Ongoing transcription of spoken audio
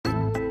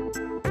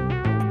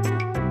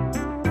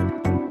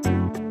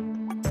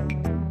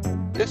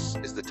This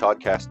is the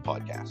Toddcast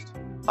podcast.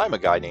 I'm a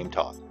guy named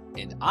Todd.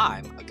 And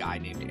I'm a guy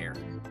named Eric.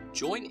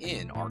 Join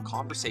in our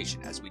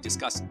conversation as we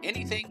discuss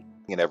anything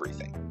And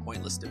everything.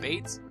 pointless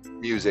debates,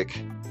 Music,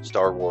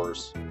 Star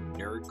Wars,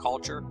 nerd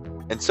culture,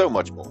 and so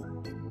much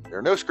more. There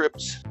are no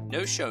scripts.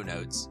 no show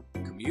notes.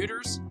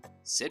 Commuters,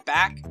 sit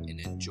back and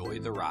enjoy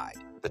the ride.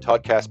 The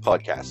Toddcast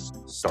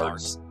podcast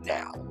Starts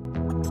now.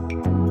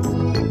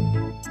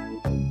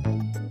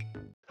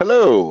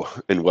 Hello,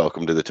 and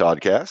welcome to the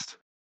Toddcast.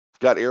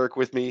 Got Eric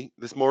with me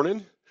this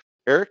morning.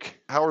 Eric,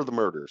 how are the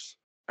murders?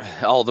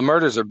 Oh, the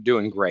murders are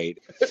doing great.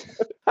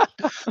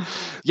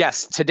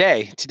 Yes,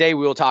 today we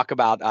will talk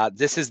about,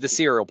 this is the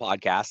Cereal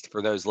podcast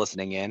for those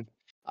listening in.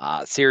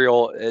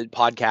 Cereal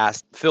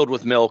podcast filled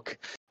with milk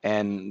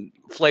and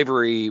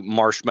flavory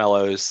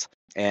marshmallows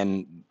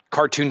and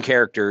cartoon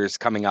characters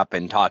coming up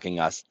and talking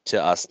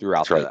to us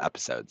throughout That's right. the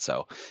episode.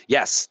 So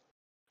yes,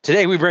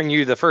 today we bring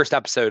you the first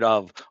episode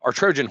of our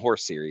Trojan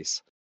Horse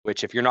series,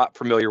 which if you're not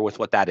familiar with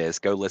what that is,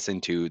 go listen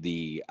to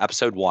the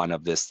episode 1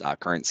 of this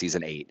current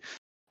season 8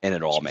 and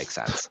it'll all make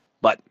sense.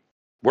 But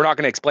we're not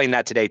going to explain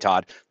that today,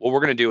 Todd. What we're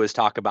going to do is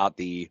talk about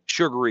the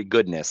sugary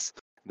goodness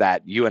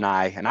that you and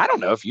I don't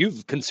know if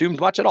you've consumed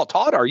much at all.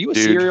 Todd, are you a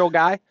Dude. cereal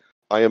guy?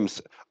 I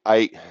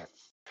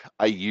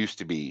used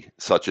to be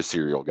such a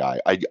cereal guy.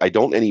 I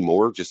don't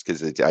anymore just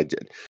because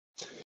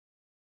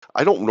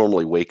I don't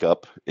normally wake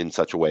up in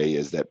such a way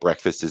as that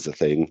breakfast is a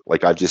thing.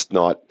 Like I've just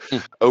not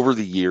over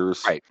the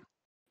years. Right.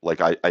 Like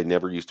I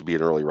never used to be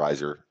an early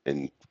riser,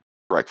 and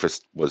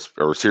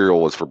cereal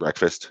was for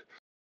breakfast.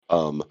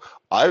 I'll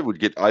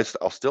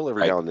still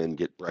every Right. now and then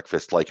get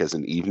breakfast like as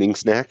an evening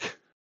snack.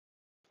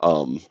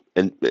 And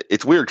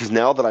it's weird because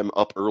now that I'm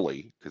up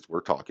early, because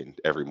we're talking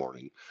every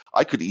morning,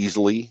 I could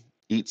easily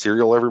eat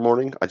cereal every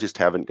morning. I just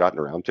haven't gotten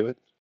around to it.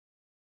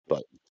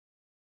 But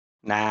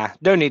Nah,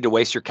 don't need to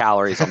waste your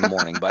calories on the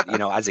morning. But,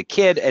 as a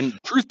kid, and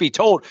truth be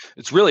told,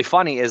 it's really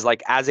funny is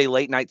like as a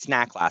late night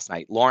snack last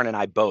night, Lauren and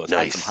I both had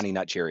Nice. some Honey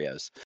Nut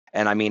Cheerios.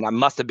 And I mean, I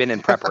must have been in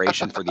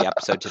preparation for the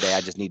episode today.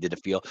 I just needed to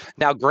feel.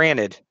 Now,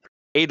 granted,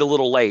 ate a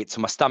little late,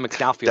 so my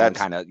stomach's now feeling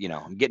kind of,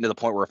 I'm getting to the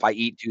point where if I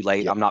eat too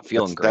late, yeah, I'm not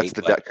feeling great.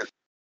 That's but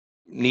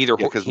neither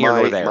because here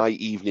nor there. my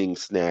evening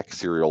snack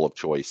cereal of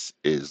choice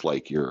is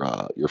like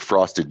your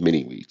frosted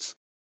mini wheats,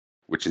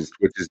 which is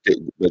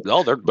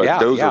Oh, they're but yeah,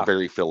 those yeah. are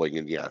very filling,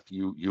 and yeah, if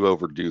you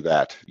overdo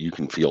that, you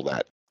can feel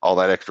that all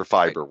that extra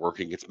fiber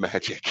working its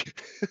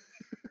magic.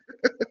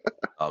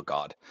 Oh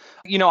God.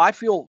 I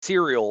feel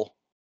cereal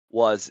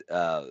was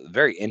a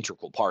very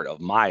integral part of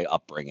my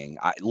upbringing.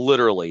 I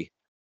literally,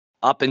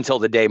 up until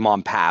the day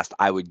mom passed,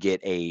 I would get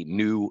a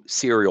new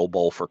cereal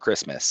bowl for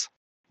Christmas.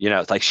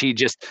 It's like she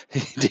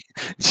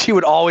she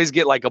would always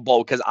get like a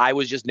bowl because I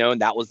was just known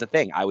that was the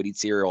thing. I would eat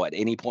cereal at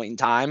any point in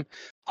time.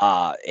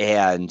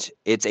 And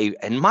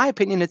in my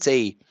opinion, it's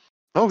a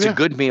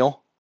good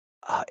meal.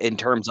 In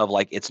terms of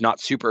like, it's not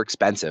super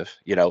expensive,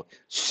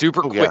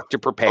 super quick to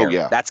prepare.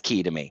 yeah. That's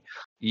key to me.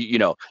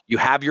 You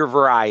have your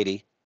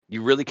variety.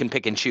 You really can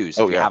pick and choose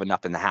if you have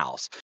enough in the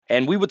house.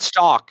 And we would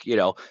stock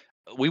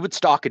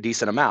a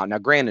decent amount. Now,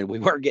 granted, we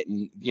weren't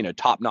getting,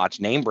 top-notch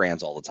name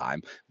brands all the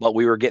time, but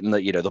we were getting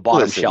the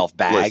bottom shelf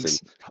bags.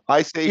 Listen,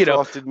 I say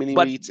frosted mini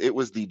wheats. It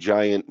was the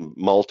giant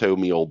malto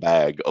meal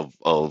bag of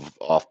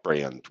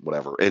off-brand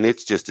whatever, and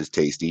it's just as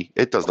tasty.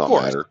 It does not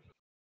matter.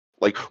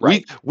 Like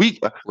Right.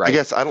 I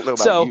guess I don't know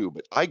about you,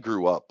 but I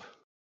grew up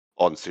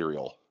on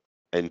cereal,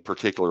 and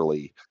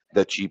particularly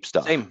the cheap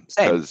stuff. Same.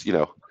 Because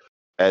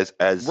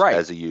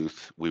as a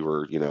youth, we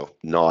were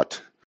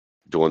not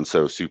doing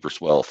so super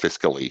swell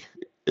fiscally,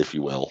 if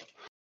you will.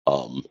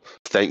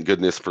 Thank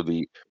goodness for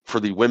the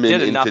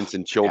women, infants,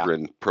 and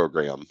children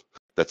program.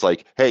 That's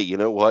like, hey, you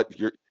know what?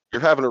 You're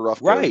having a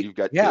rough go. You've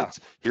got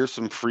kids. Here's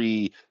some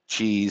free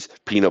cheese,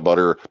 peanut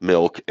butter,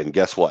 milk, and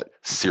guess what?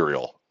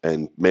 Cereal.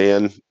 And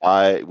man,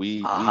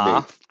 we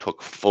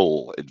took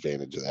full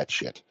advantage of that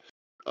shit.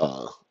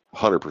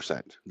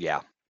 100%.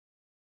 Yeah.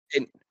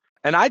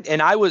 And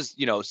I was,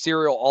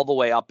 cereal all the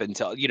way up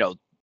until,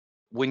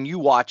 when you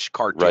watch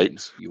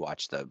cartoons, you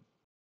watch the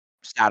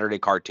Saturday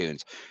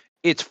cartoons,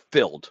 it's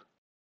filled.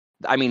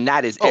 I mean,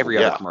 that is every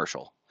other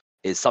commercial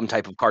is some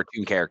type of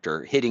cartoon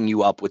character hitting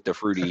you up with the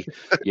fruity,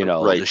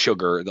 the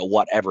sugar, the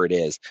whatever it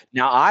is.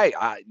 Now,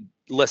 I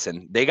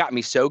listen, they got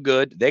me so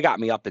good. They got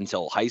me up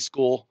until high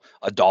school,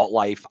 adult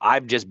life.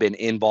 I've just been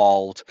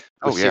involved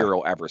with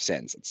cereal ever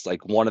since. It's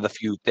like one of the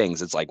few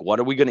things. It's like, what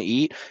are we going to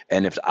eat?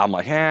 And if I'm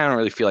like, I don't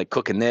really feel like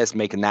cooking this,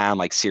 making that, I'm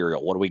like,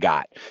 cereal, what do we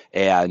got?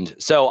 And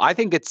so I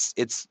think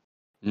it's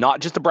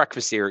not just a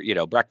breakfast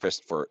cereal,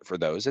 breakfast for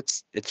those.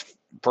 It's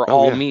for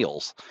all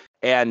meals.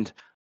 And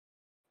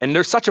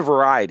there's such a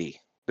variety.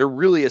 There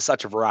really is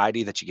such a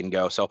variety that you can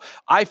go. So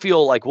I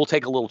feel like we'll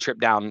take a little trip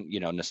down,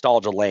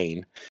 nostalgia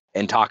lane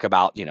and talk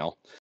about,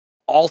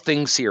 all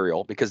things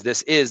cereal, because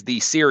this is the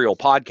Cereal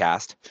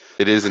podcast.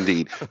 It is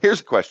indeed. Here's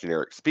a question,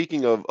 Eric.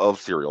 Speaking of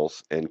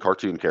cereals and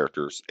cartoon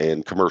characters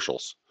and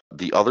commercials,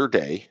 the other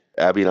day,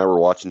 Abby and I were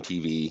watching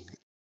TV,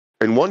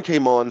 and one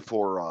came on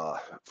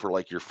for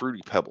like your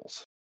Fruity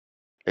Pebbles.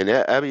 And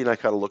Abby and I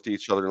kind of looked at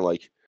each other and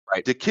like,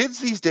 Right. Do kids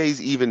these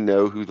days even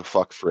know who the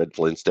fuck Fred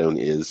Flintstone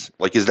is?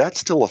 Like, is that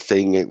still a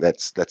thing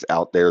that's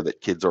out there that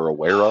kids are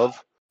aware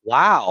of?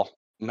 Wow.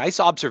 Nice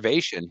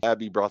observation.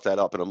 Abby brought that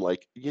up, and I'm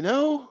like,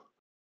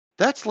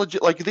 that's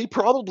legit. Like, they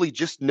probably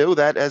just know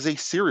that as a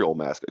cereal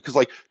mascot. Because,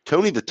 like,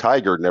 Tony the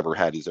Tiger never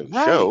had his own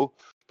show,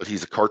 but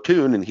he's a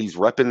cartoon and he's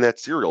repping that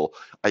cereal.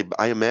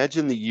 I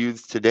imagine the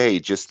youth today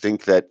just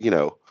think that,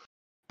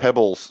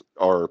 Pebbles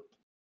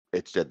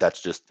it's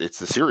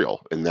the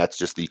cereal, and that's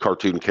just the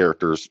cartoon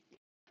characters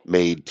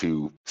made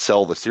to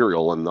sell the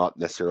cereal and not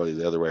necessarily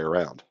the other way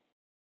around.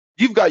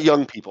 You've got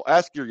young people.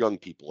 Ask your young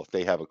people if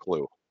they have a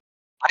clue.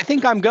 I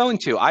think I'm going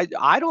to.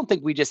 I don't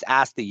think we just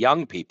ask the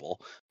young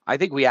people. I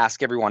think we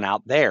ask everyone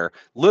out there.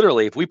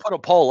 Literally, if we put a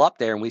poll up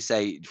there and we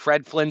say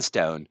Fred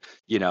Flintstone,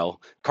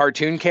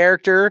 cartoon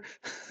character,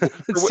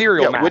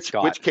 cereal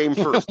mascot, which came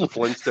first, the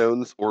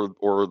Flintstones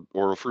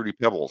or Fruity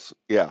Pebbles?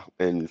 Yeah,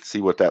 and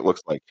see what that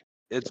looks like.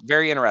 It's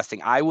very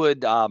interesting. I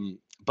would,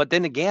 but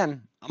then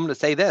again, I'm going to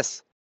say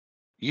this.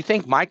 You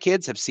think my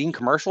kids have seen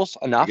commercials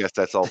enough? Yes,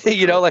 that's all.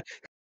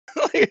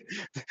 like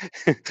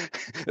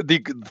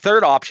the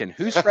third option.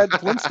 Who's Fred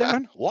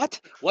Flintstone?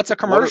 What's a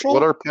commercial?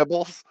 What are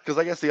Pebbles? Because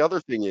I guess the other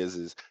thing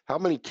is how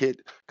many kids?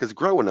 Because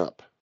growing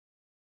up,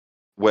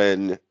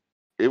 when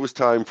it was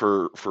time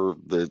for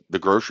the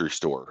grocery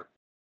store,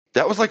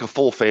 that was like a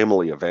full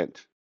family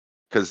event.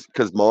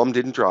 Because mom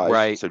didn't drive,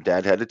 right? So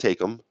dad had to take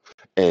them,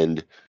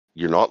 and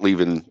you're not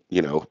leaving,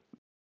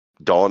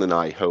 Dawn and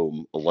I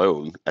home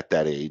alone at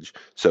that age.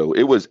 So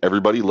it was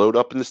everybody load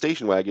up in the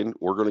station wagon.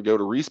 We're going to go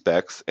to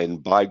Respecs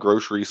and buy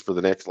groceries for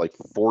the next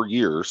 4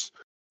 years.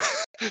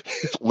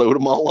 Load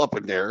them all up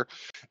in there.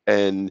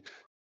 And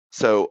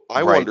so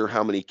I wonder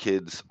how many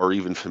kids are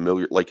even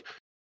familiar, like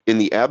in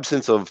the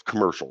absence of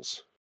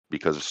commercials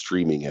because of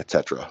streaming,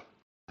 etc.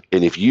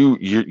 And if you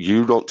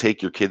don't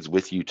take your kids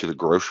with you to the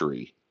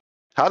grocery,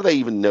 how do they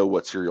even know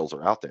what cereals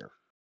are out there?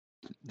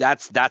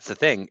 That's the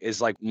thing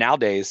is like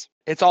nowadays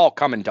it's all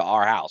coming to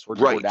our house. We're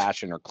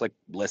DoorDashing or click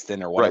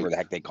listing or whatever the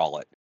heck they call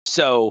it.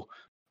 So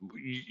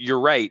you're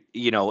right.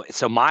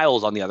 So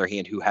Miles, on the other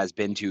hand, who has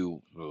been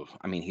to,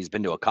 he's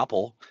been to a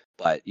couple,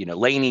 but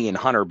Lainey and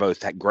Hunter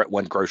both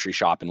went grocery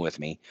shopping with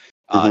me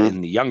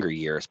in the younger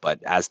years.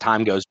 But as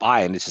time goes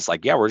by and it's just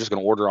like, we're just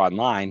going to order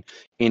online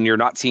and you're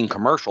not seeing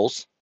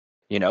commercials,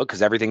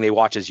 because everything they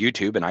watch is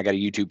YouTube, and I got a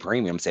YouTube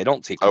premium. So they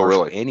don't see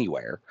commercials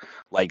anywhere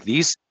like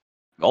these.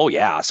 Oh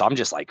yeah. So I'm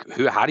just like,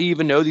 how do you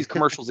even know these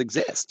commercials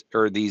exist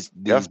or these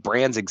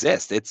brands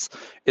exist? It's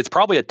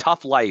probably a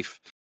tough life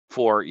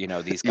for,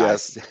 these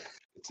guys. Yes.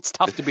 It's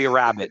tough to be a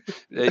rabbit,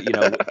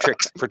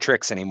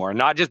 tricks anymore.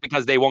 Not just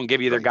because they won't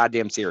give you their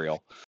goddamn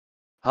cereal.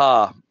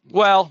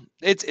 Well,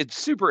 it's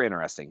super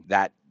interesting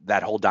that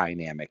whole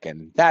dynamic,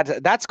 and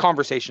that's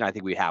conversation I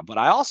think we have. But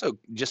I also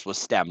just was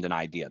stemmed an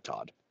idea,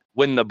 Todd.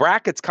 When the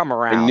brackets come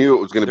around, I knew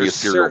it was going to be a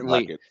cereal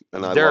bracket,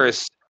 and I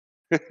love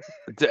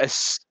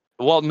it.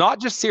 Well, not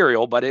just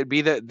cereal, but it'd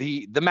be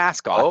the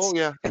mascots. Oh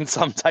yeah, in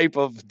some type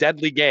of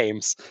deadly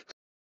games.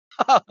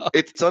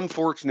 It's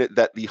unfortunate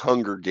that the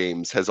Hunger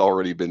Games has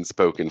already been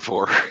spoken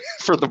for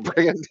the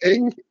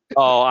branding.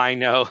 Oh, I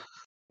know.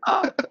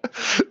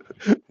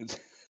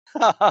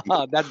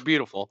 That's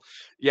beautiful.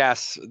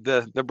 Yes,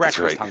 the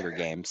breakfast Hunger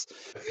Games.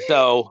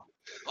 So,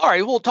 all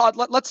right. Well, Todd,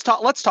 let's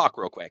talk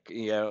real quick.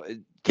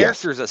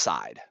 Characters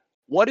aside,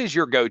 what is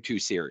your go-to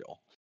cereal?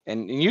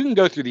 And you can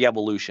go through the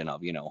evolution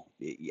of,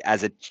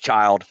 as a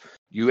child,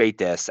 you ate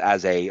this.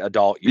 As a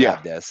adult, you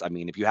have this.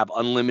 If you have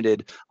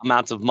unlimited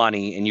amounts of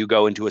money and you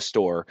go into a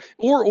store,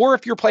 or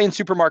if you're playing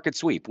supermarket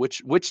sweep,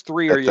 which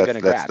three are you going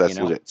to grab? That's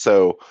legit.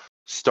 So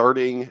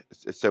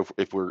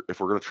if we're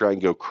going to try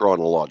and go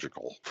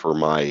chronological for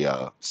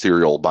my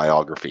cereal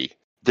biography,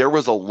 there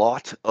was a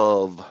lot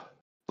of,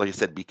 like I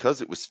said,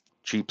 because it was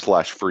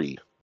cheap/free.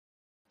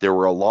 There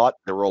were a lot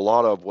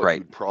of what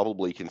you'd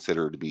probably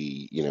consider to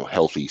be,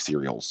 healthy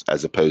cereals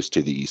as opposed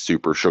to the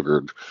super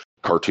sugared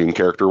cartoon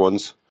character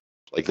ones.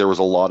 Like there was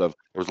a lot of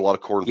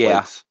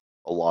cornflakes,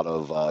 a lot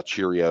of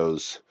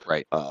Cheerios.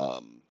 Right.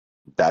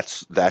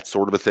 That's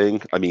sort of a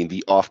thing.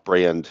 The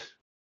off-brand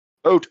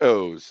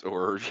Otos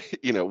or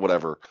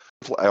whatever.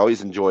 I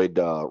always enjoyed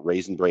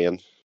Raisin Bran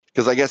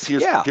because I guess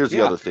here's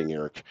the other thing,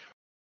 Eric.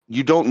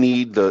 You don't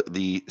need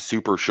the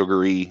super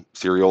sugary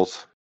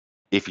cereals.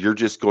 If you're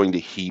just going to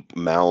heap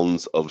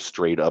mounds of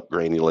straight up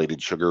granulated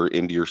sugar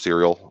into your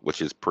cereal,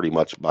 which is pretty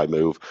much my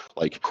move,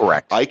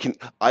 correct. I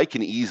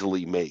can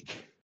easily make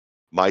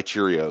my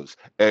Cheerios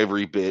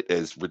every bit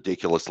as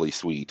ridiculously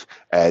sweet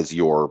as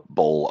your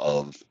bowl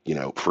of,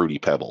 Fruity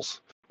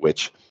Pebbles,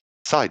 which,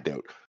 side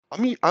note,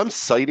 I'm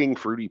citing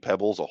Fruity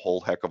Pebbles a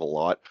whole heck of a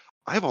lot.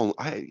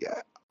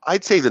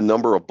 I'd say the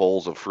number of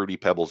bowls of Fruity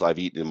Pebbles I've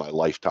eaten in my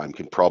lifetime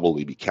can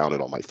probably be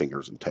counted on my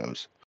fingers and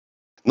toes.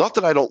 Not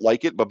that I don't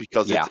like it, but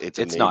because it's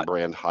a name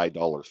brand high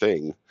dollar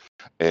thing.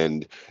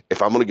 And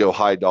if I'm going to go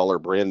high dollar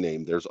brand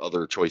name, there's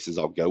other choices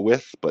I'll go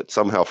with. But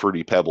somehow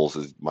Fruity Pebbles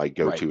is my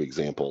go-to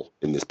example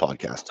in this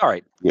podcast. All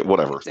right. Yeah,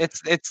 whatever.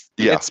 It's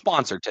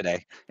sponsored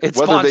today. It's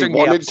whether sponsoring they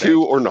wanted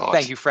to or not.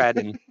 Thank you, Fred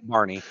and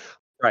Barney.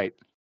 Right.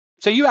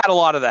 So you had a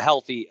lot of the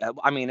healthy.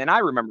 I mean, and I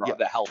remember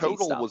the healthy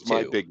Total stuff was too.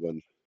 my big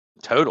one.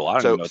 Total. I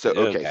don't know.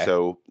 Okay.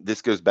 So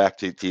this goes back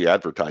to the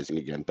advertising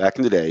again. Back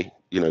in the day,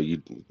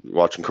 you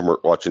watching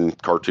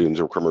cartoons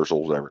or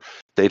commercials, whatever.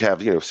 They'd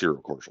have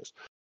cereal commercials.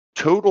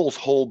 Total's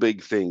whole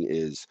big thing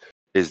is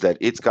that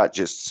it's got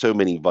just so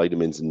many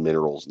vitamins and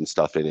minerals and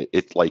stuff in it.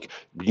 It's like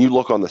when you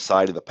look on the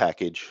side of the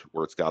package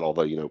where it's got all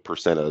the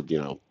percent of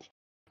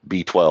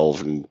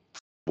B12 and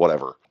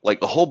whatever.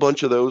 Like a whole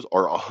bunch of those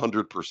are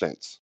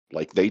 100%.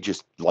 Like they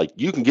just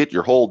you can get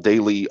your whole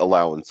daily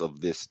allowance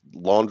of this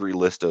laundry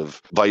list of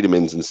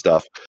vitamins and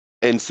stuff.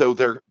 And so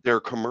their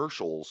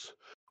commercials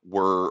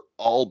were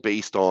all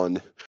based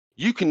on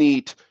you can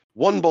eat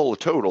 1 bowl of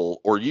Total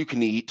or you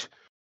can eat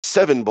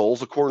 7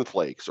 bowls of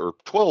cornflakes or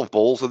 12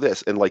 bowls of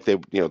this. And like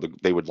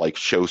they would like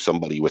show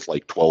somebody with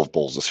like 12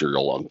 bowls of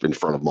cereal in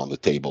front of them on the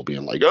table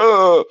being like,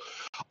 oh,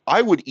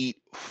 I would eat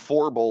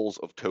 4 bowls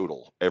of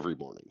Total every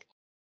morning.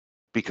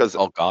 Because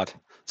God,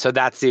 so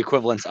that's the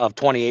equivalent of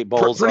 28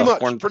 bowls. Pretty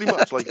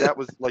much. Like that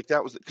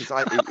was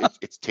because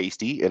it's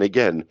tasty, and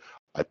again,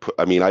 I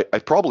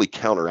probably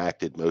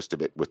counteracted most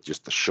of it with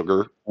just the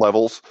sugar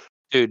levels.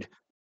 Dude,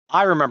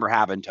 I remember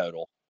having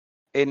Total,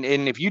 and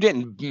if you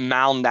didn't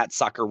mound that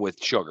sucker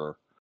with sugar,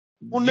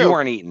 you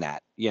weren't eating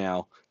that,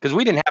 because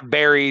we didn't have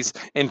berries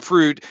and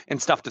fruit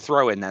and stuff to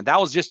throw in that. That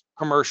was just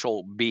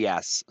commercial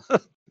BS.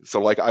 So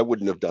like I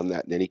wouldn't have done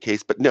that in any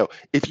case. But no,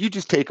 if you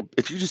just take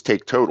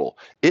Total,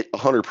 it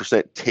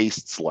 100%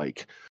 tastes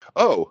like,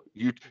 oh,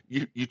 you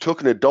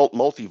took an adult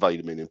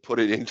multivitamin and put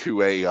it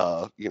into a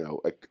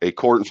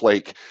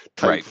cornflake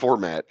type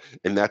format,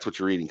 and that's what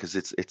you're eating, because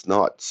it's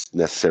not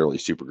necessarily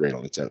super great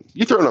on its own.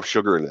 You throw enough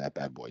sugar into that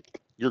bad boy,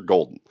 you're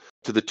golden.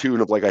 To the tune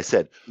of, like I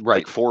said,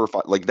 like 4 or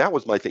 5. Like that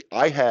was my thing.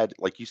 I had,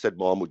 like you said,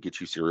 Mom would get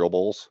you cereal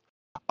bowls.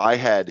 I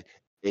had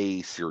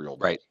a cereal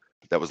bowl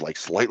that was like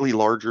slightly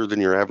larger than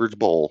your average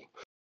bowl,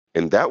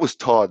 and that was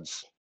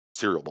Todd's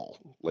cereal bowl.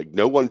 Like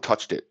no one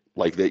touched it.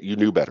 Like that, you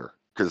knew better,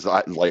 because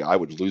I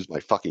would lose my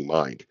fucking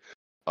mind,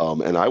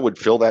 and I would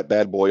fill that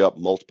bad boy up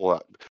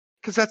multiple,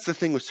 because that's the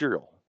thing with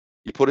cereal.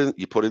 You put in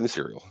the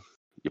cereal,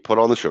 you put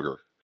on the sugar,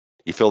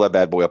 you fill that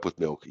bad boy up with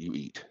milk, you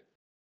eat.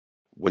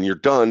 When you're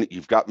done,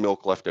 you've got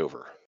milk left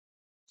over,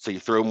 so you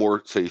throw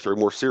more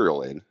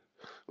cereal in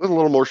with a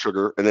little more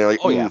sugar, and they're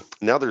like,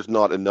 now there's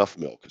not enough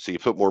milk, so you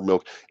put more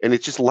milk, and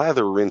it's just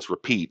lather, rinse,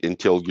 repeat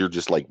until you're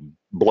just like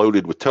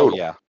bloated with Total. Oh,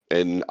 yeah.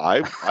 And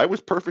I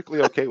was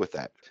perfectly okay with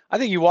that. I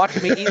think you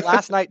watched me eat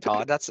last night,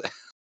 Todd.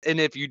 And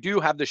if you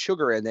do have the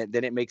sugar in it,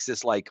 then it makes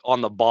this like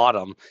on the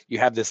bottom, you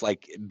have this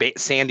like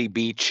sandy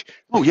beach.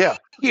 Oh yeah,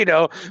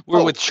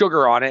 with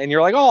sugar on it, and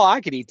you're like, oh,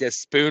 I could eat this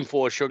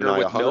spoonful of sugar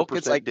with milk.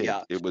 It's like,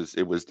 yeah, it was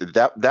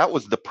that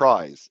was the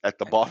prize at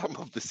the bottom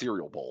of the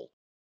cereal bowl.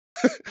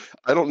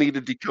 I don't need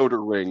a decoder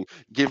ring.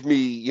 Give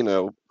me,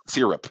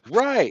 syrup.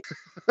 Right.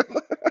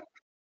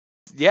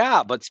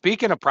 Yeah, but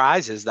speaking of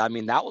prizes, I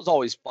mean, that was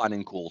always fun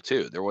and cool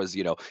too. There was,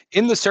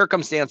 in the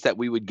circumstance that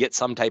we would get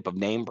some type of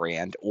name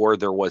brand, or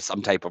there was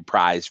some type of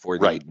prize for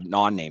the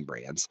non-name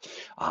brands,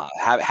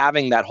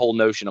 having that whole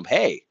notion of,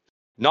 hey,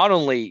 not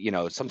only,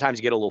 sometimes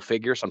you get a little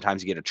figure,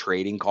 sometimes you get a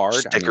trading card.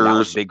 Stickers. I mean, that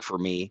was big for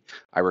me,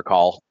 I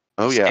recall.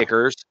 Oh, yeah.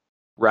 Stickers,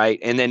 right?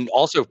 And then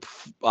also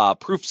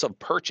proofs of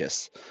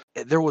purchase.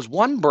 There was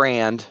one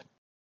brand,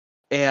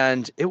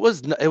 and it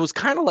was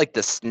kind of like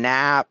the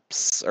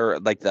Snaps, or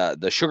like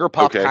the Sugar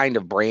Puff kind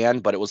of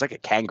brand, but it was like a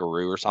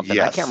kangaroo or something.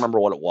 Yes. I can't remember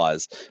what it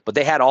was, but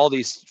they had all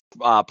these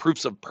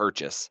proofs of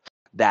purchase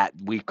that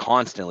we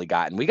constantly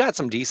got, and we got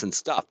some decent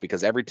stuff,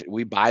 because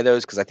we buy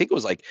those, because I think it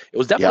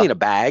was definitely in a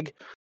bag,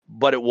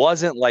 but it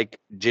wasn't like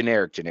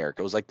generic. It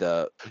was like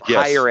the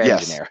higher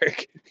end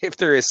generic, if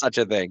there is such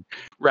a thing,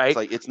 right? It's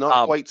like, it's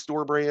not quite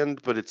store brand,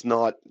 but it's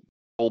not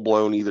full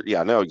blown either. Yeah,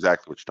 I know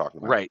exactly what you're talking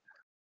about. Right.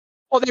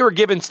 Well, they were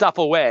giving stuff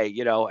away,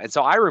 and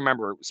so I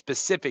remember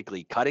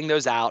specifically cutting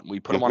those out, and we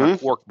put them on a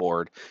cork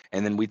board,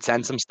 and then we'd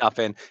send some stuff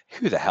in.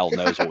 Who the hell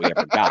knows what we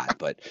ever got?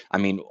 But I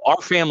mean,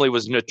 our family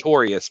was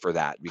notorious for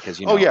that, because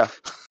the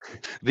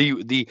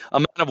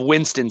amount of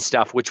Winston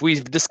stuff, which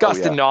we've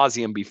discussed in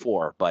nauseum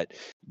before, but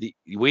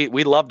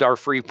we loved our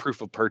free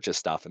proof of purchase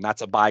stuff, and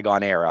that's a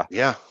bygone era.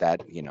 Yeah,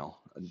 that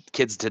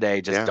kids today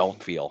just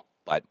don't feel.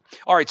 But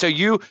all right, so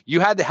you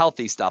had the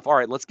healthy stuff. All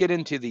right, let's get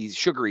into these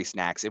sugary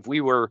snacks. If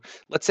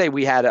let's say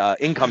we had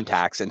income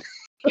tax, and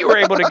you were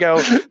able to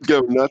go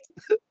nuts,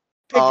 pick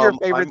your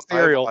favorite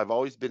cereal. I've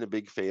always been a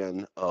big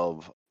fan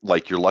of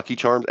like your Lucky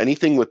Charms,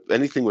 anything with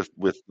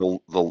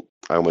the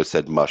I almost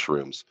said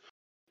mushrooms.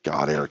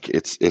 God, Eric,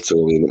 it's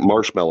early.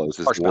 Marshmallows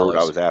is the word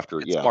I was after.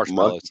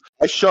 Marshmallows.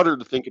 I shudder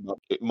to think about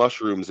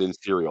mushrooms in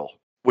cereal.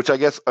 Which I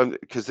guess,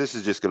 because this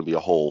is just going to be a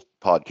whole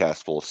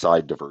podcast full of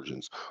side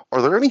diversions.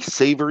 Are there any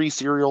savory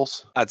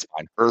cereals? That's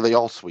fine. Or are they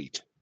all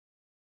sweet?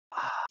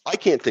 I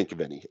can't think of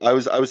any. I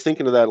was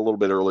thinking of that a little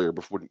bit earlier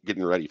before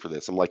getting ready for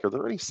this. I'm like, are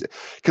there any?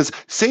 Because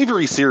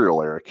savory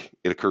cereal, Eric,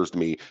 it occurs to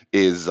me,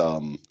 is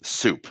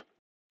soup.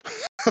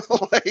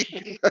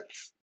 Like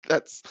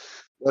that's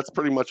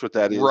pretty much what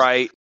that is.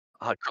 Right.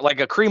 like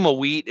a cream of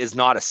wheat is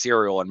not a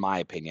cereal in my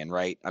opinion,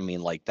 right? I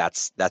mean, like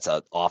that's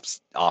a off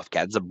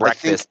it's a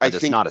breakfast, but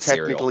it's not a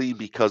cereal. Technically,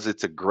 because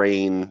it's a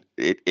grain,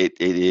 it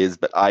is.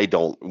 But I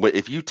don't.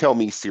 If you tell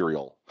me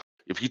cereal,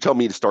 if you tell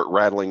me to start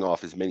rattling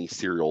off as many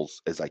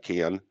cereals as I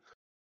can,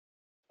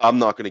 I'm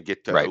not going to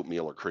get to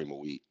oatmeal or cream of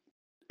wheat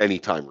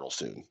anytime real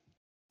soon.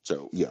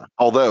 So yeah.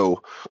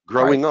 Although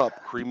growing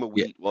up, cream of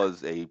wheat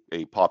was a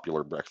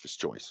popular breakfast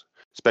choice,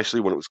 especially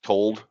when it was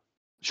cold.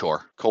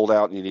 Sure. Cold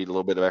out and you need a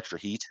little bit of extra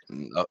heat.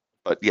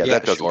 But yeah,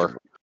 that doesn't count.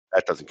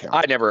 That doesn't count.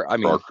 I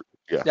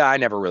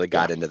never really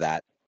got into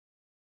that.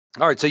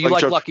 All right, so you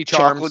like Lucky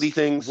Charms. Chocolatey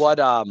things. What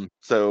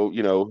so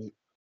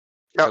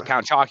so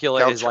Count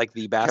Chocula is like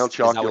the best. Count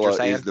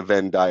Chocula is the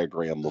Venn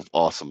diagram of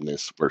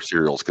awesomeness where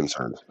cereal is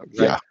concerned. Right.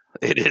 Yeah.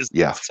 It is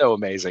so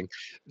amazing.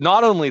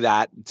 Not only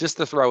that, just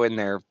to throw in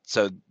there,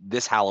 so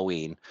this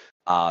Halloween,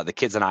 the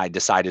kids and I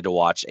decided to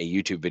watch a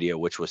YouTube video,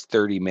 which was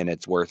 30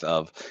 minutes worth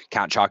of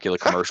Count Chocula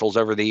commercials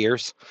over the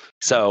years.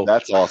 So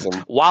that's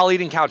awesome. While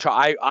eating Count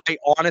Chocula, I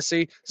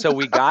honestly, so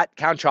we got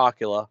Count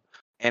Chocula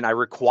and I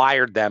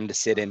required them to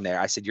sit in there.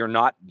 I said, you're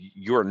not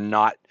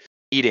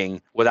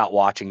eating without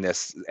watching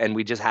this. And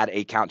we just had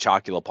a Count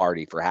Chocula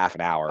party for half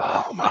an hour.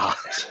 Oh my God.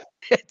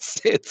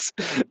 It's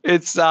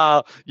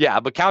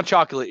but Count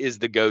Chocula is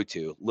the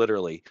go-to,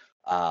 literally.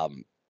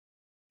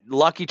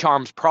 Lucky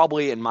Charms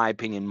probably, in my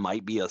opinion,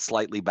 might be a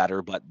slightly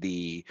better, but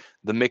the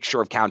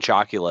mixture of Count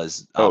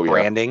Chocula's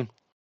branding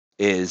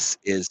is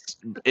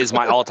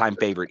my all-time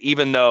favorite,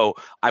 even though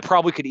I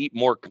probably could eat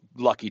more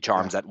Lucky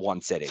Charms at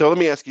one sitting. So let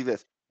me ask you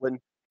this. When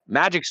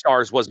Magic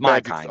Stars was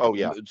my kind. Oh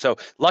yeah. So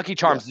Lucky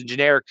Charms, the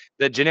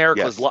generic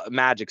was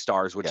Magic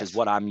Stars, which is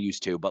what I'm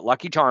used to. But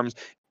Lucky Charms,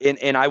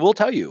 and I will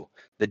tell you,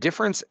 the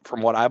difference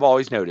from what I've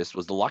always noticed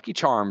was the Lucky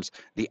Charms,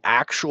 the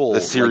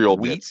cereal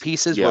wheat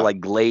pieces were like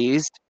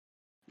glazed.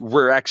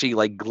 Were actually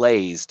like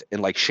glazed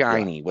and like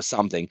shiny with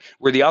something,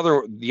 where the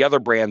other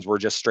brands were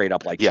just straight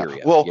up like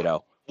Cheerios. Well,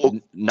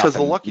 because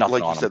the Lucky,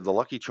 like you said, the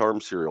Lucky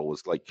Charms cereal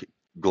was like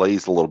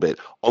glazed a little bit,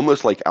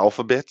 almost like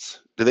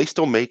Alpha-Bits. Do they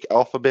still make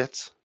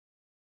Alpha-Bits?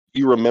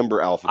 You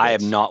remember Alpha-Bits? I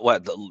have not.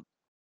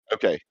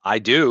 Okay. I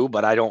do,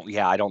 but I don't.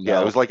 Yeah, I don't know.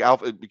 Yeah, it was like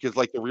because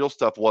like the real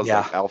stuff was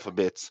like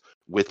Alpha-Bits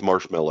with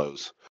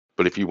marshmallows,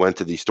 but if you went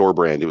to the store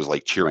brand, it was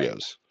like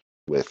Cheerios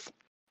with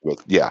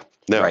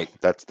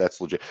that's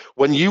legit.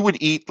 When you would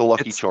eat the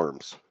Lucky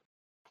Charms,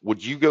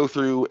 would you go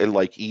through and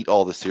like eat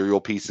all the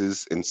cereal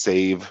pieces and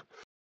save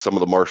some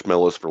of the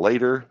marshmallows for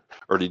later,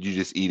 or did you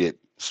just eat it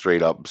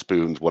straight up,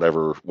 spoons,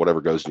 whatever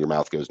goes in your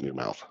mouth goes in your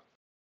mouth?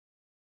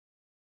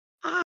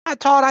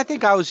 Todd, I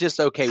think I was just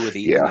okay with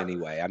eating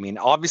anyway. I mean,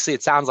 obviously,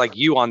 it sounds like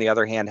you, on the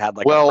other hand, had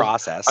like a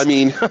process. I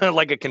mean,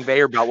 like a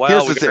conveyor belt.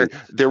 Well, here's the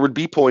thing: there would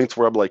be points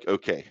where I'm like,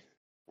 okay,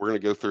 we're gonna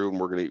go through and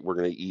we're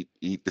gonna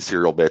eat the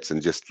cereal bits,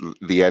 and just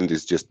the end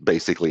is just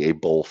basically a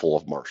bowl full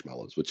of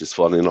marshmallows, which is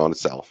fun in on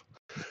itself.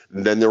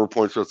 And then there were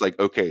points where it's like,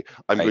 okay,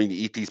 I'm going to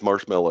eat these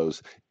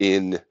marshmallows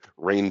in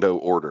rainbow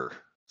order.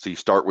 So you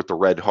start with the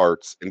red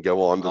hearts and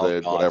go on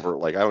to whatever.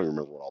 Like I don't even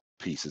remember what all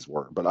the pieces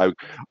were, but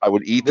I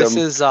would eat them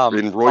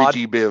in Roy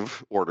G.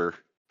 Biv order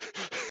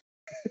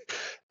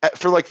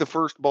for like the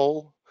first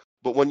bowl.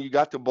 But when you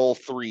got to bowl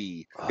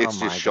 3, it's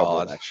just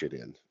shoveling that shit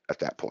in at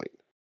that point.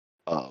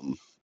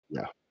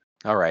 Yeah.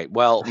 All right.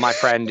 Well, my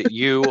friend,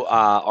 you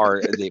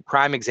are the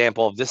prime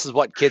example of this is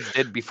what kids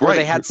did before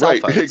they had cell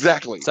phones.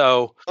 Exactly.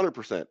 So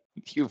 100%.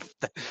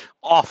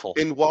 Awful.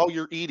 And while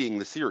you're eating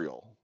the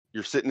cereal,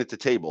 you're sitting at the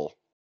table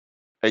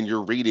and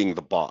you're reading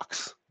the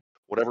box.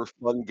 Whatever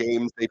fun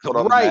games they put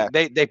on the back.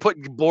 They put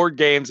board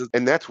games.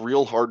 And that's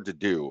real hard to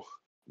do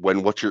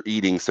when what you're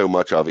eating so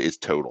much of is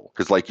total,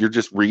 because like you're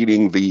just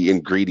reading the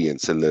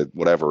ingredients and the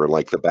whatever, and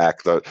like the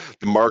back the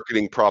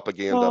marketing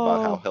propaganda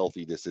about how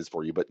healthy this is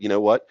for you. But you know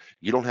what?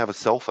 You don't have a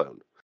cell phone,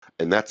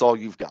 and that's all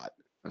you've got.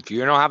 If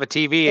you don't have a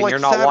TV and you're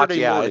not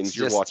watching,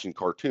 you're watching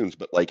cartoons.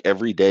 But like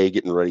every day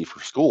getting ready for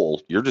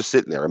school, you're just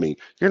sitting there. I mean,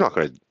 you're not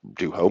going to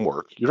do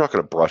homework. You're not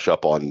going to brush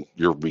up on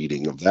your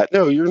reading of that.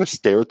 No, you're going to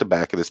stare at the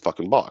back of this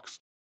fucking box.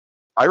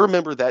 I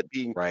remember that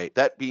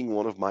being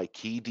one of my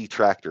key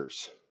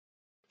detractors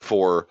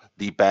for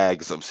the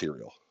bags of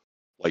cereal,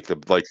 like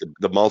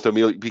the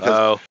multi-meal,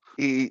 because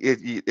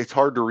it's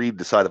hard to read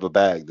the side of a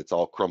bag that's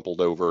all crumpled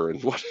over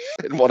and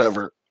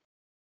whatever.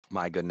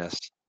 My goodness,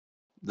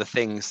 the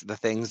things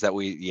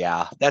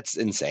that that's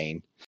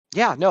insane.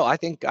 Yeah, no, I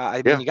think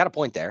I mean, you got a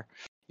point there.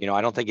 You know,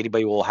 I don't think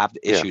anybody will have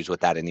issues with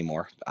that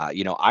anymore.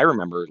 You know, I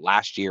remember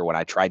last year when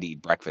I tried to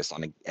eat breakfast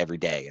every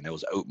day and it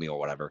was oatmeal or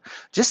whatever,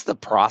 just the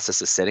process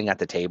of sitting at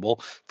the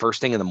table first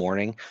thing in the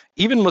morning,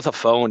 even with a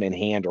phone in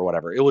hand or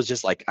whatever, it was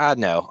just like,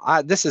 no,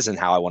 this isn't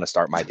how I want to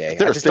start my day.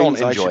 I just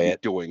don't enjoy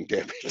it. Doing,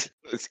 damn it.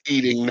 It's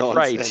eating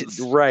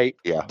nonsense. Right.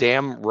 Yeah.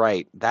 Damn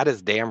right. That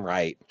is damn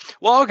right.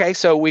 Well, okay.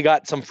 So we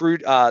got some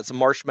fruit, some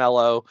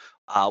marshmallow.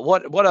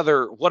 What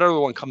other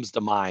one comes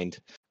to mind?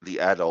 The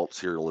adult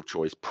cereal of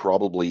choice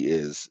probably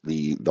is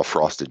the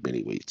Frosted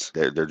Mini Wheats.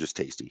 They're just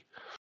tasty.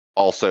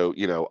 Also,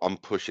 you know, I'm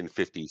pushing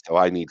 50, so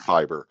I need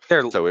fiber.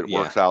 So it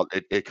works out.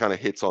 It kind of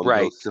hits on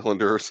both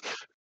cylinders.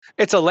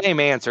 It's a lame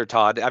answer,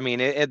 Todd. I mean,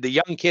 the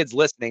young kids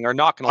listening are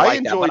not going to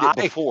like that. I enjoyed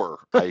it before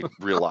I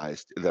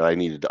realized that I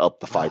needed to up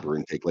the fiber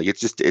intake. Like it's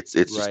just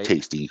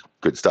tasty,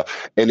 good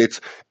stuff, and it's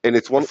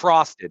one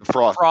frosted.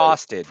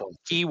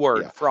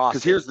 Keyword yeah. frosted.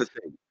 Because here's the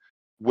thing: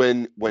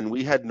 when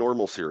we had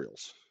normal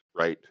cereals,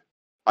 right?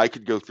 I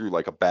could go through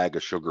like a bag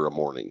of sugar a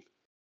morning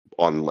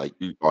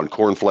on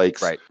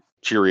cornflakes, right.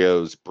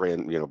 Cheerios,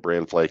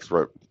 bran flakes,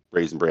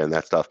 Raisin Bran,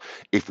 that stuff.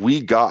 If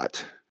we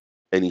got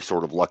any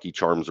sort of Lucky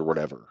Charms or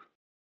whatever,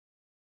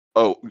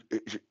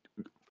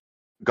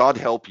 God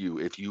help you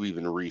if you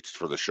even reached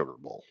for the sugar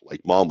bowl. Like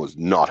Mom was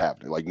not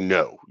having it. Like,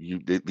 no,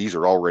 these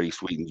are already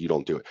sweetened. You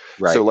don't do it.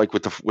 Right. So like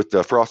with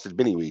the frosted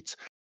mini wheats,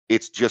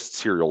 it's just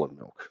cereal and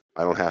milk.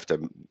 I don't have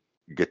to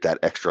get that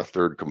extra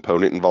third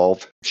component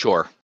involved.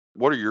 Sure.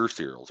 What are your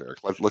cereals, Eric?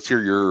 Let's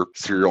hear your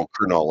cereal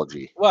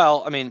chronology.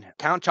 Well, I mean,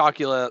 Count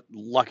Chocula,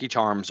 Lucky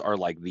Charms are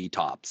like the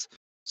tops.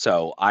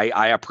 So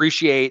I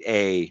appreciate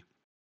a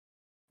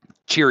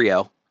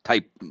Cheerio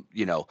type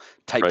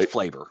Right.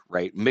 flavor,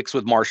 right? Mixed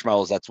with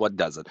marshmallows, that's what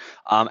does it.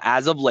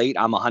 As of late,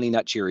 I'm a Honey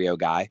Nut Cheerio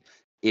guy.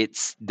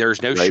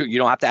 There's no sugar, you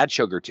don't have to add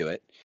sugar to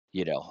it,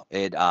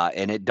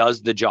 and it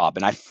does the job.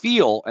 And I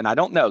feel, and I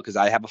don't know because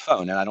I have a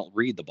phone and I don't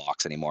read the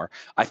box anymore.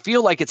 I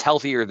feel like it's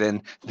healthier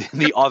than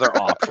the other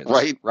options,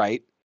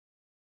 right?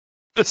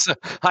 So,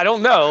 I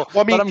don't know,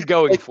 but I'm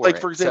going for it.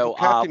 Like for example,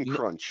 Captain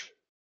Crunch,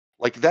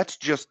 like that's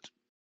just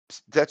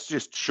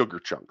sugar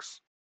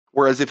chunks.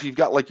 Whereas if you've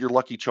got like your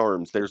Lucky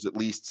Charms, there's at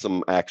least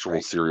some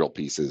actual cereal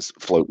pieces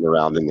floating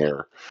around in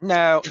there.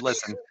 No,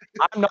 listen,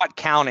 I'm not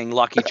counting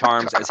Lucky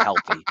Charms as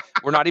healthy.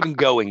 We're not even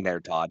going there,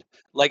 Todd.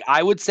 Like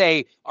I would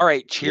say, all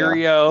right,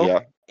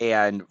 Cheerio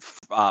and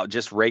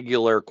just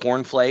regular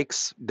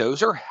cornflakes,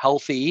 those are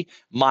healthy.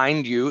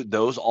 Mind you,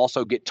 those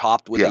also get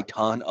topped with a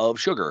ton of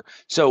sugar.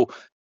 So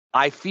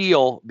I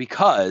feel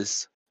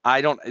because I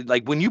don't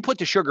like when you put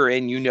the sugar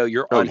in,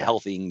 you're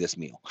unhealthying this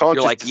meal. Conscious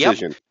you're like,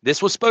 decision. Yep,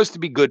 this was supposed to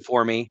be good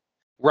for me.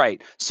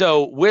 Right.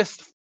 So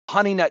with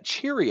Honey Nut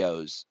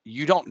Cheerios,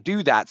 you don't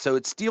do that. So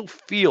it still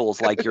feels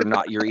like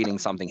you're eating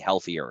something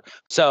healthier.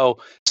 So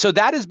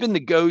that has been the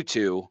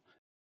go-to.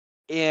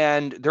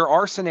 And there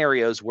are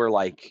scenarios where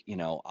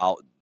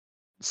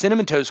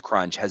Cinnamon Toast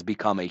Crunch has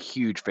become a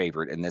huge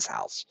favorite in this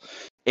house.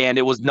 And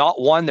it was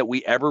not one that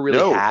we ever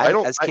really had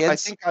as kids. I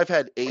think I've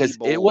had a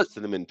bowl of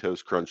Cinnamon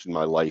Toast Crunch in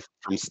my life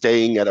from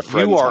staying at a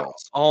friend's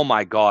house. Oh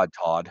my God,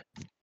 Todd.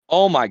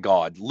 Oh my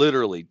God.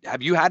 Literally.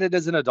 Have you had it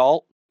as an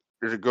adult?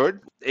 Is it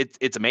good?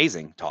 It's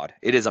amazing, Todd.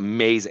 It is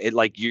amazing. It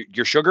like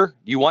your sugar.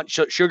 You want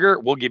sugar?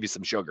 We'll give you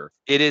some sugar.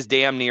 It is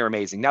damn near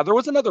amazing. Now there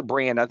was another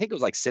brand. I think it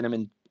was like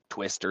Cinnamon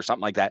Twist or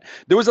something like that.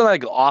 There was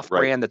like off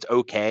brand that's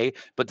okay,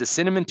 but the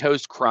Cinnamon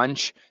Toast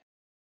Crunch,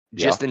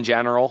 just in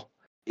general,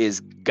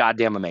 is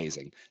goddamn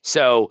amazing.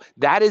 So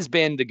that has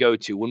been the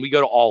go-to. When we go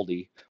to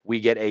Aldi, we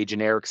get a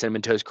generic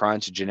Cinnamon Toast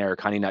Crunch, a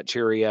generic Honey Nut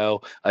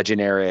Cheerio, a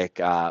generic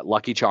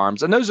Lucky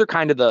Charms, and those are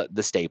kind of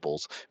the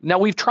staples. Now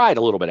we've tried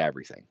a little bit of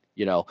everything.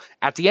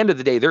 At the end of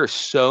the day, there are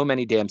so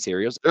many damn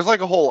cereals. There's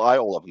like a whole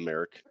aisle of them,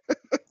 Eric.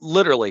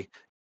 Literally.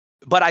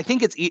 But I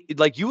think it's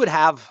like you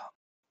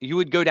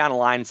would go down a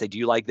line and say, do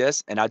you like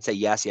this? And I'd say,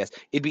 yes.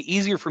 It'd be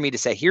easier for me to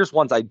say, here's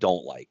ones I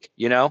don't like,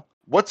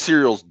 What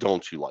cereals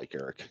don't you like,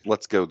 Eric?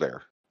 Let's go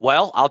there.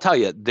 Well, I'll tell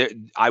you,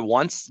 I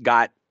once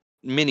got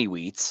mini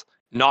wheats,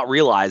 not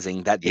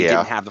realizing that they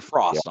didn't have the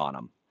frost on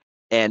them.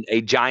 And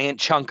a giant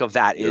chunk of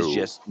that is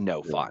just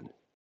no fun.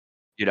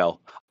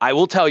 I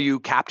will tell you,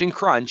 Captain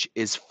Crunch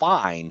is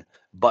fine,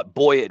 but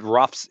boy, it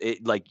roughs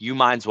it. Like you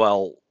might as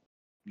well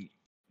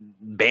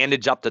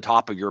bandage up the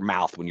top of your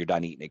mouth when you're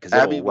done eating it because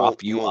it'll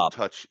rough you up.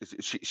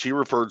 She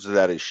refers to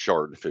that as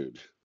shard food.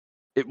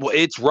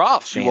 It's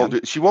rough. She won't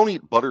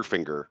eat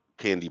Butterfinger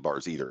candy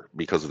bars either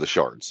because of the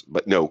shards.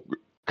 But no,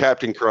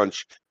 Captain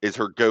Crunch is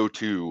her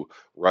go-to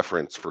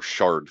reference for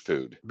shard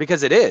food.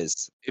 Because it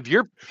is. If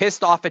you're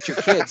pissed off at your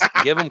kids,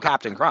 give them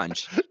Captain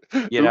Crunch.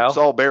 Oops,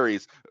 all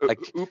berries.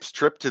 Oops,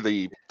 trip to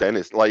the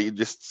dentist. Like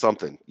just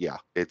something. Yeah,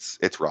 it's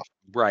rough.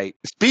 Right.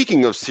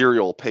 Speaking of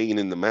cereal pain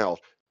in the mouth,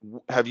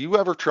 have you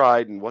ever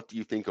tried, and what do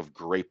you think of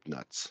grape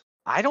nuts?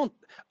 I don't.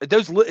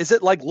 Is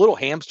it like little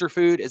hamster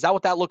food? Is that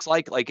what that looks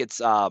like? Like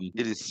it's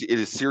It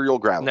is cereal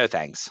gravel. No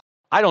thanks.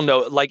 I don't know.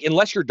 Like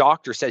unless your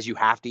doctor says you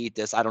have to eat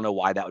this, I don't know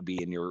why that would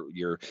be in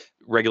your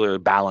regular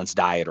balanced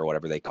diet or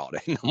whatever they call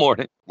it in the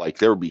morning. Like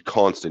there would be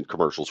constant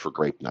commercials for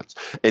grape nuts,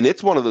 and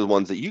it's one of the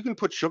ones that you can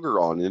put sugar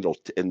on,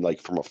 and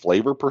like from a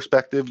flavor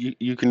perspective,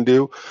 you can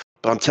do.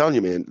 But I'm telling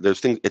you, man, there's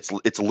things.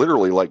 It's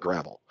literally like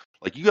gravel.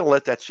 Like you gotta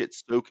let that shit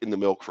soak in the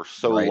milk for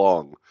so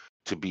long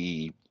to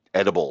be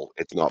edible.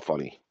 It's not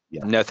funny.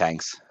 Yeah. No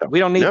thanks. We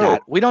don't need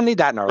that. We don't need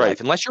that in our life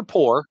unless you're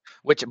poor,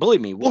 which believe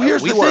me. Well,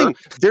 here's the thing.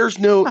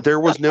 There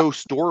was no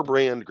store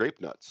brand grape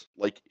nuts.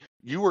 Like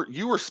you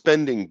were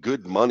spending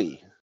good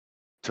money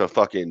to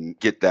fucking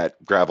get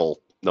that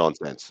gravel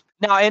nonsense.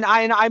 Now, and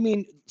I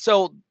mean,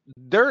 so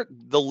the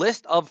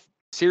list of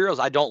cereals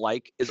I don't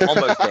like is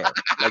almost there.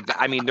 Like,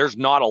 I mean, there's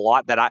not a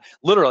lot that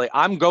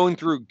I'm going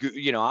through,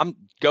 I'm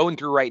going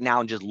through right now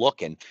and just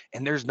looking,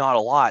 and there's not a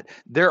lot.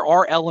 There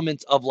are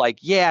elements of like,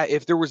 yeah,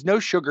 if there was no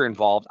sugar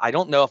involved, I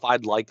don't know if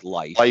I'd like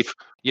Life.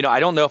 I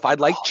don't know if I'd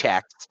like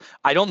Chex.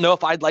 I don't know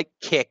if I'd like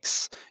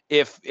Kix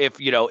if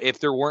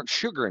there weren't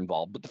sugar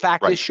involved. But the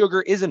fact is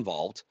sugar is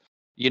involved,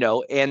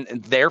 and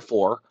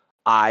therefore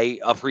I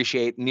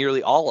appreciate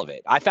nearly all of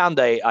it. I found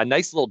a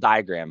nice little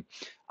diagram.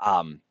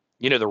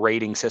 The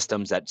rating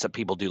systems that some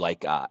people do,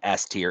 like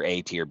S tier,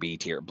 A tier, B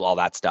tier, all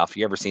that stuff.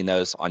 You ever seen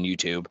those on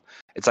YouTube?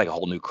 It's like a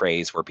whole new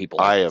craze where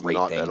people I am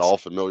not at all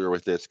familiar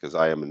with this because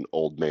I am an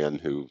old man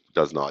who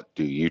does not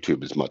do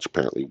YouTube as much,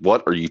 apparently.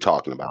 What are you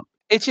talking about?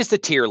 It's just a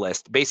tier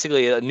list.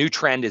 Basically, a new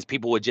trend is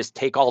people would just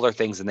take all their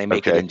things and they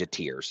make it into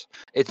tiers.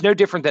 It's no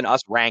different than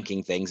us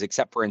ranking things,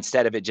 except for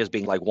instead of it just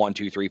being like 1,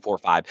 2, 3, 4,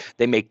 5,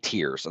 they make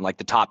tiers, and like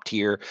the top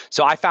tier.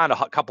 So I found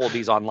a couple of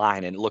these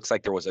online, and it looks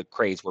like there was a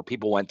craze where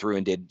people went through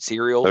and did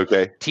cereal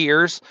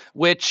tiers,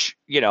 which,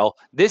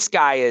 this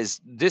guy is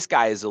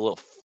a little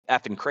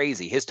effing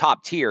crazy. His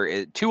top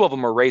tier, 2 of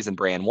them are Raisin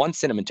Bran, 1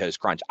 Cinnamon Toast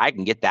Crunch. I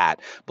can get that,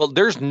 but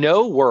there's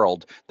no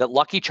world that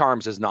Lucky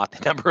Charms is not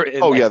the number.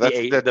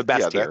 That's the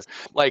best tier.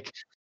 Like,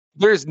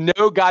 there's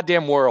no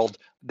goddamn world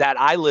that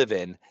I live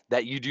in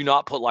that you do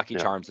not put Lucky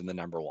Charms in the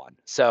number 1.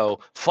 So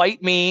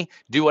fight me,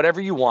 do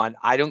whatever you want.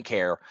 I don't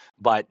care.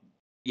 But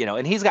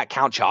and he's got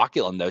Count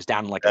Chocula in those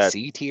down in like a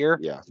C tier.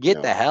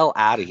 Get the hell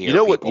out of here. You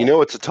know what?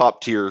 It's a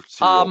top tier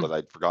cereal that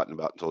I'd forgotten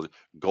about until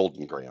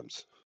Golden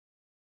Grams.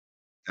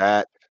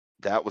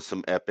 That was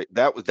some epic.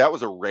 That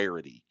was a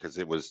rarity because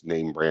it was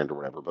name brand or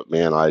whatever. But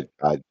man, I'd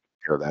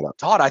tear that up.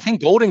 Todd, I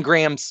think Golden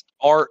Grams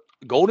are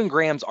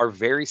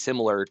very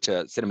similar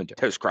to Cinnamon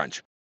Toast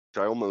Crunch.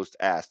 I almost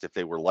asked if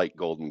they were like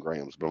Golden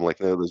Grams, but I'm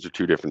like, no, those are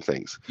 2 different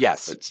things.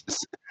 Yes.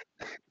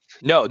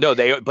 No,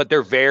 but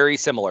they're very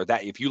similar.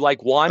 That if you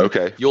like one,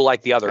 you'll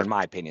like the other, in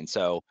my opinion.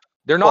 So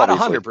they're not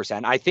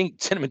 100%. I think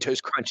Cinnamon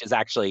Toast Crunch is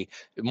actually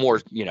more,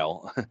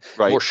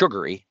 more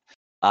sugary.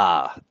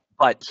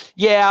 But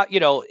yeah,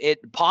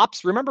 it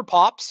Pops. Remember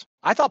Pops?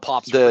 I thought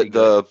Pops were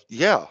the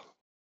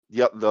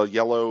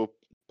yellow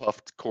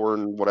puffed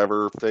corn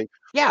whatever thing.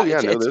 Yeah,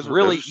 it's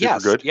really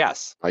good.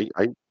 Yes. I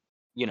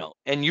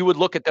and you would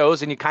look at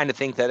those and you kind of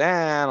think that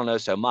I don't know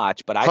so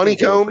much, but I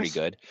think they were pretty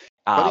good.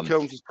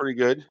 Honeycombs is pretty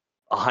good.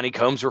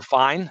 Honeycombs were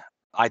fine.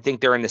 I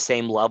think they're in the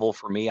same level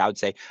for me. I would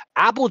say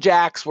Apple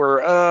Jacks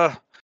were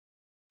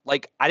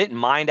like, I didn't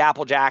mind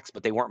Apple Jacks,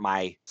 but they weren't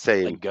my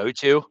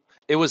go-to.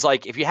 It was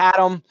like, if you had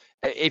them,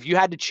 if you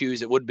had to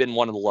choose, it would have been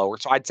one of the lower.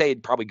 So I'd say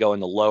it'd probably go in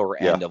the lower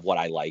end of what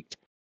I liked.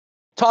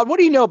 Todd, what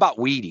do you know about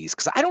Wheaties?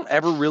 Because I don't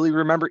ever really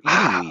remember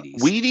eating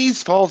Wheaties.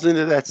 Wheaties falls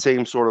into that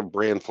same sort of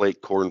bran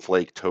flake, corn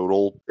flake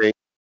total thing.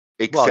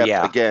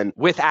 Except, again,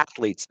 with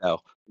athletes, though.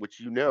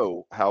 Which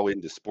how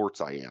into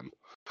sports I am.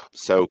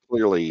 So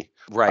clearly,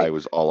 I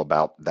was all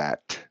about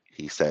that,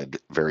 he said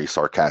very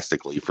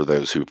sarcastically for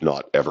those who've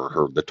not ever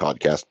heard the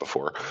podcast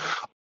before.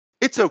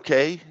 It's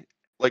okay.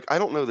 Like, I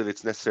don't know that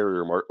it's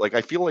necessarily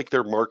I feel like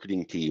their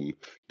marketing team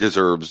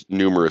deserves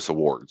numerous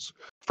awards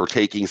for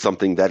taking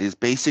something that is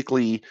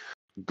basically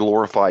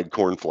glorified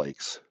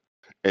cornflakes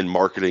and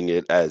marketing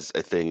it as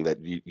a thing that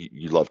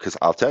you love. Because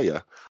I'll tell you,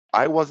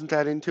 I wasn't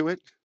that into it,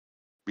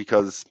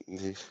 because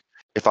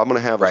if I'm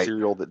going to have a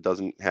cereal that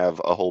doesn't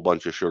have a whole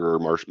bunch of sugar or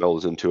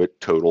marshmallows into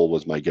it, Total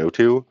was my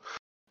go-to.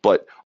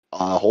 But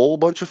a whole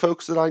bunch of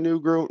folks that I knew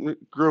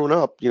growing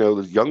up,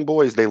 the young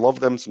boys, they love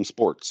them some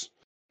sports.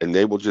 And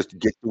they will just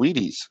get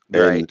Wheaties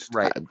and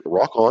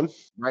rock on.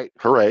 Right.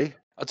 Hooray.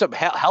 That's a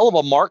hell of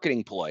a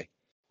marketing ploy,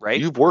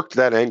 right? You've worked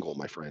that angle,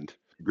 my friend.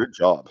 Good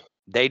job.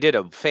 They did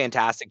a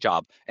fantastic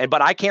job.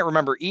 But I can't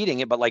remember eating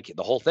it. But like,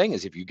 the whole thing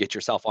is, if you get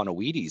yourself on a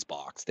Wheaties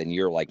box, then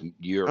you're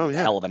a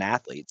hell of an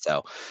athlete.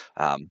 So,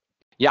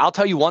 I'll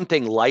tell you one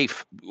thing.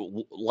 Life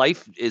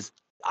is,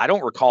 I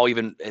don't recall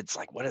even, it's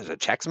like, what is it,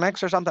 Chex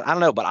Mix or something? I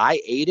don't know. But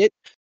I ate it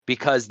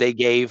because they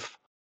gave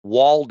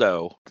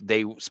Waldo,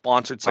 they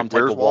sponsored some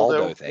type of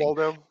Waldo thing.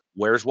 Waldo?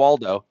 Where's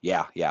Waldo?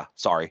 Yeah.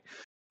 Sorry,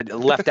 I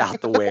left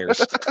out the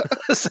where's.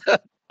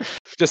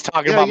 Just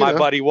talking about my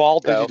buddy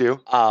Waldo. You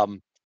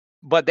do.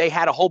 But they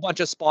had a whole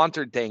bunch of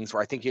sponsored things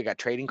where I think you got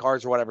trading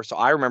cards or whatever. So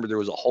I remember there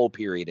was a whole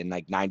period in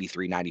like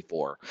 93,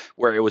 94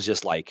 where it was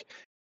just like,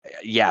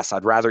 yes,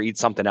 I'd rather eat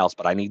something else,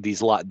 but I need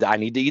I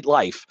need to eat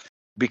Life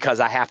because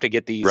I have to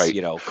get these,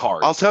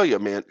 cards. I'll tell you,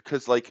 man,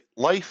 because like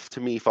Life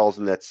to me falls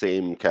in that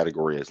same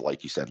category as,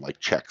 like you said, like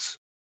Chex.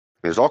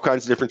 There's all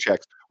kinds of different Chex,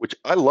 which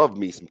I love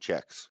me some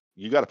Chex.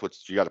 You got to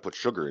put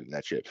sugar in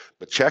that shit.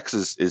 But Chex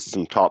is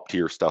some top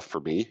tier stuff for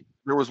me.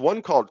 There was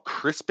one called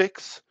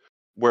Crispix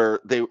where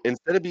they,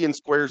 instead of being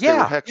squares, they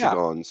were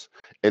hexagons,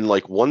 and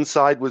like one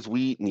side was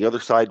wheat and the other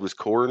side was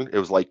corn. It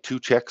was like 2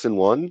 Chex in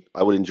one.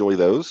 I would enjoy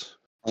those.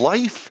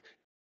 Life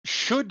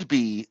should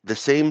be the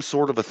same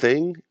sort of a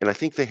thing, and I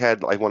think they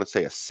had, I want to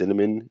say, a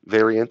cinnamon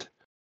variant.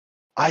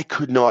 I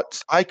could not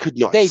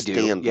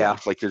stand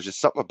Life. Like, there's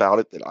just something about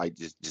it that I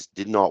just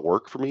did not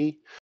work for me.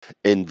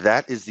 And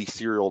that is the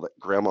cereal that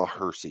Grandma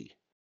Hersey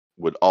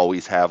would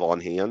always have on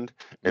hand.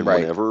 And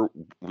whenever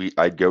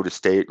I'd go to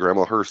stay at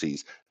Grandma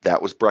Hersey's,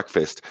 that was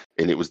breakfast.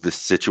 And it was this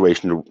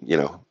situation, you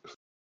know,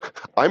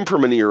 I'm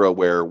from an era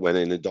where when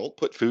an adult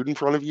put food in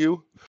front of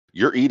you,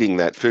 you're eating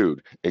that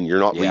food and you're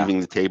not leaving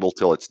the table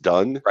till it's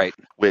done. Right.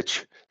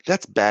 Which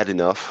that's bad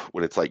enough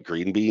when it's like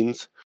green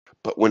beans.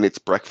 But when it's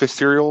breakfast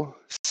cereal,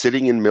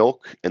 sitting in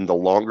milk, and the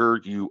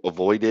longer you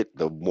avoid it,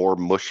 the more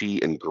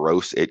mushy and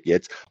gross it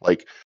gets.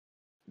 Like,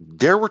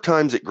 there were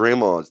times at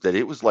Grandma's that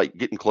it was like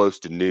getting close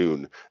to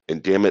noon,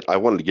 and damn it, I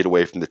wanted to get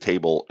away from the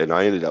table, and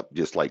I ended up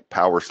just like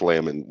power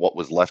slamming what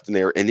was left in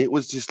there, and it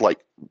was just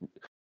like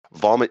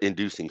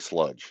vomit-inducing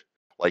sludge.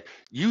 Like,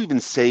 you even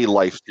say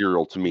Life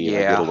cereal to me, and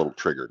I get a little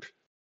triggered.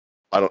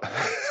 I don't.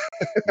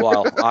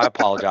 Well, I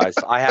apologize.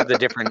 I have the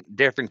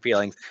different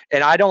feelings,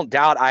 and I don't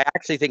doubt. I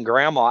actually think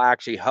Grandma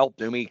actually helped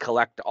me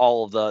collect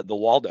all of the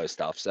Waldo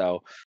stuff.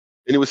 So,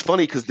 and it was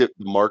funny because the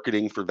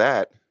marketing for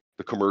that,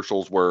 the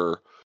commercials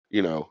were,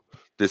 you know,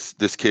 this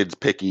kid's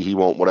picky, he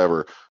won't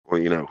whatever. Or,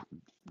 you know,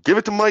 give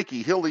it to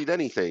Mikey, he'll eat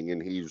anything,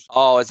 and he's.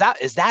 Oh, is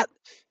that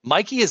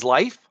Mikey is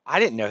Life? I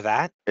didn't know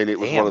that. And it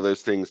was one of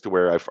those things to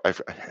where I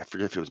forget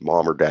if it was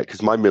mom or dad,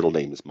 because my middle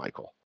name is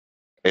Michael.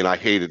 And I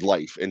hated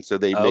Life. And so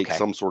they make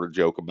some sort of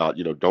joke about,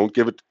 you know, don't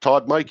give it to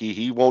Todd Mikey.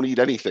 He won't eat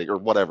anything or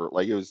whatever.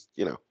 Like, it was,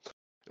 you know,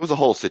 it was a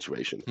whole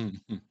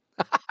situation.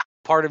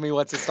 Part of me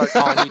wants to start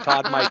calling you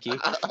Todd Mikey,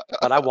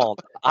 but I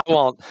won't.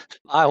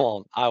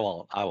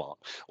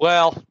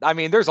 Well, I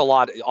mean, there's a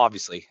lot,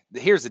 obviously.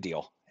 Here's the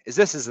deal.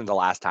 This isn't the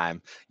last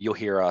time you'll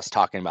hear us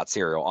talking about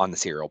cereal on the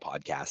Cereal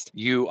Podcast.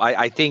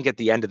 I think at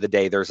the end of the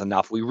day, there's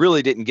enough. We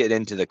really didn't get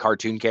into the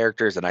cartoon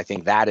characters, and I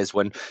think that is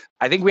when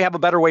I think we have a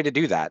better way to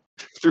do that.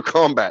 Through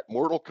combat,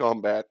 Mortal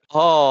Kombat.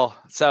 Oh,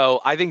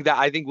 so I think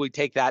we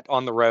take that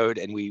on the road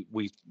and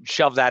we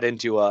shove that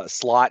into a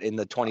slot in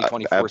the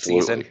 2024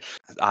 season.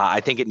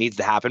 I think it needs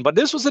to happen. But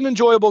this was an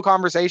enjoyable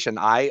conversation.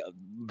 I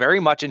very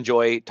much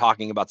enjoy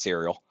talking about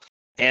cereal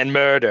and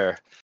murder.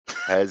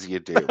 As you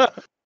do.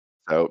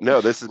 So no,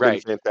 this has been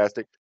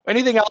fantastic.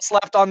 Anything else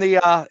left on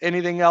the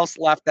anything else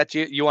left that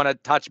you want to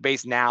touch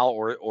base now,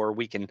 or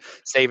we can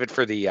save it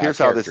for the Here's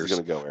how this is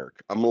going to go, Eric.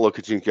 I'm going to look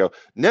at you and go,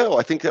 no,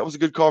 I think that was a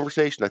good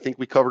conversation. I think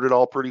we covered it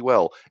all pretty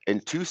well.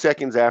 And 2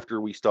 seconds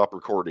after we stop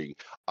recording,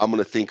 I'm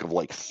going to think of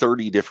like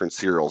 30 different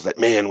cereals that,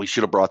 man, we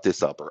should have brought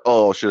this up, or,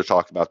 oh, should have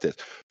talked about this.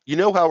 You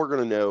know how we're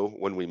going to know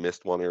when we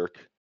missed one, Eric?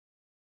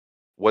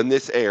 When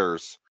this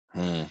airs,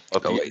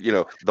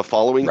 the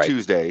following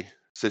Tuesday,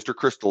 Sister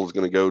Crystal is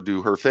going to go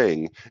do her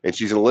thing, and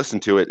she's going to listen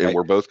to it, and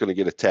we're both going to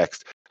get a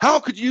text. How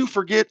could you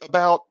forget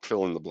about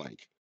fill in the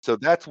blank? So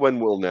that's when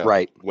we'll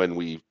know when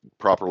we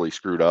properly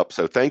screwed up.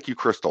 So thank you,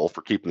 Crystal,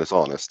 for keeping us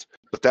honest.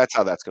 But that's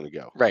how that's going to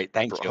go. Right.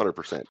 Thank you.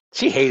 100%.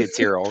 She hated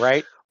cereal,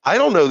 right? I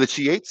don't know that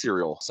she ate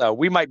cereal. So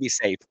we might be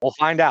safe. We'll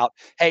find out.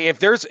 Hey, if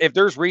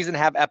there's reason to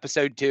have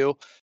episode 2,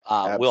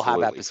 we'll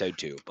have episode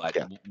 2. But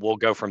we'll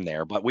go from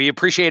there. But we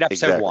appreciate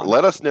episode 1.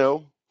 Let us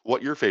know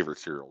what your favorite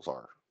cereals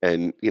are.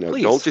 And, you know,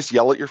 don't just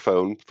yell at your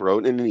phone, throw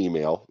it in an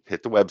email,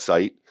 hit the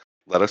website,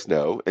 let us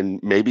know.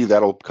 And maybe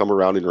that'll come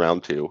around in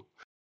round 2.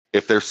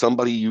 If there's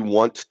somebody you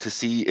want to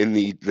see in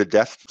the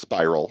death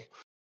spiral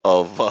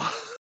of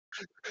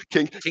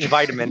King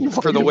Vitamin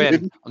for the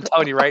win. I'm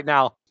telling you right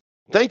now.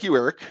 Thank you,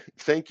 Eric.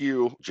 Thank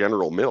you,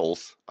 General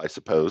Mills, I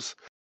suppose.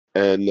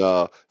 And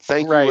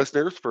thank you,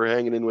 listeners, for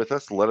hanging in with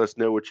us. Let us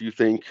know what you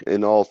think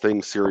in all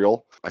things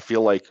cereal. I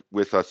feel like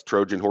with us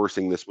Trojan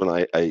horsing this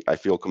one, I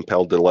feel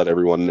compelled to let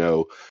everyone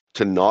know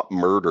to not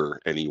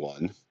murder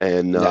anyone.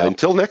 And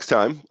until next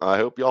time, I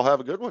hope y'all have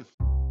a good one.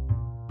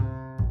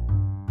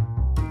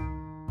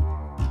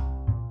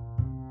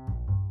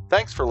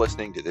 Thanks for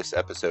listening to this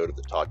episode of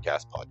the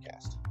Toddcast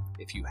Podcast.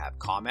 If you have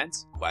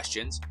comments,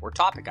 questions, or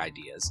topic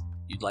ideas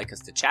you'd like us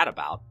to chat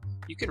about,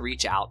 you can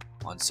reach out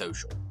on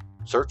social.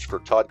 Search for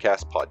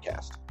Toddcast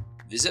Podcast.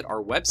 Visit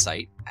our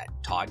website at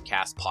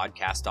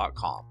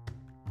toddcastpodcast.com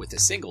with a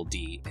single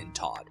D in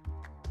Todd.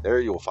 There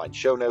you will find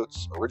show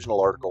notes,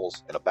 original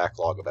articles, and a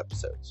backlog of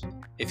episodes.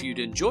 If you'd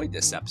enjoyed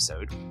this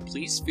episode,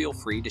 please feel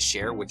free to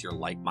share with your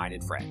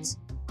like-minded friends.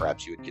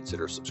 Perhaps you would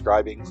consider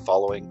subscribing,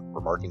 following, or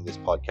marking this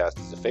podcast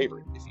as a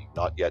favorite if you've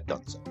not yet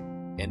done so.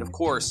 And of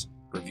course,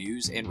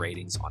 reviews and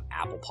ratings on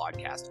Apple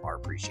Podcasts are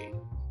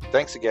appreciated.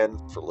 Thanks again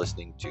for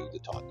listening to the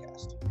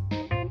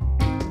Toddcast.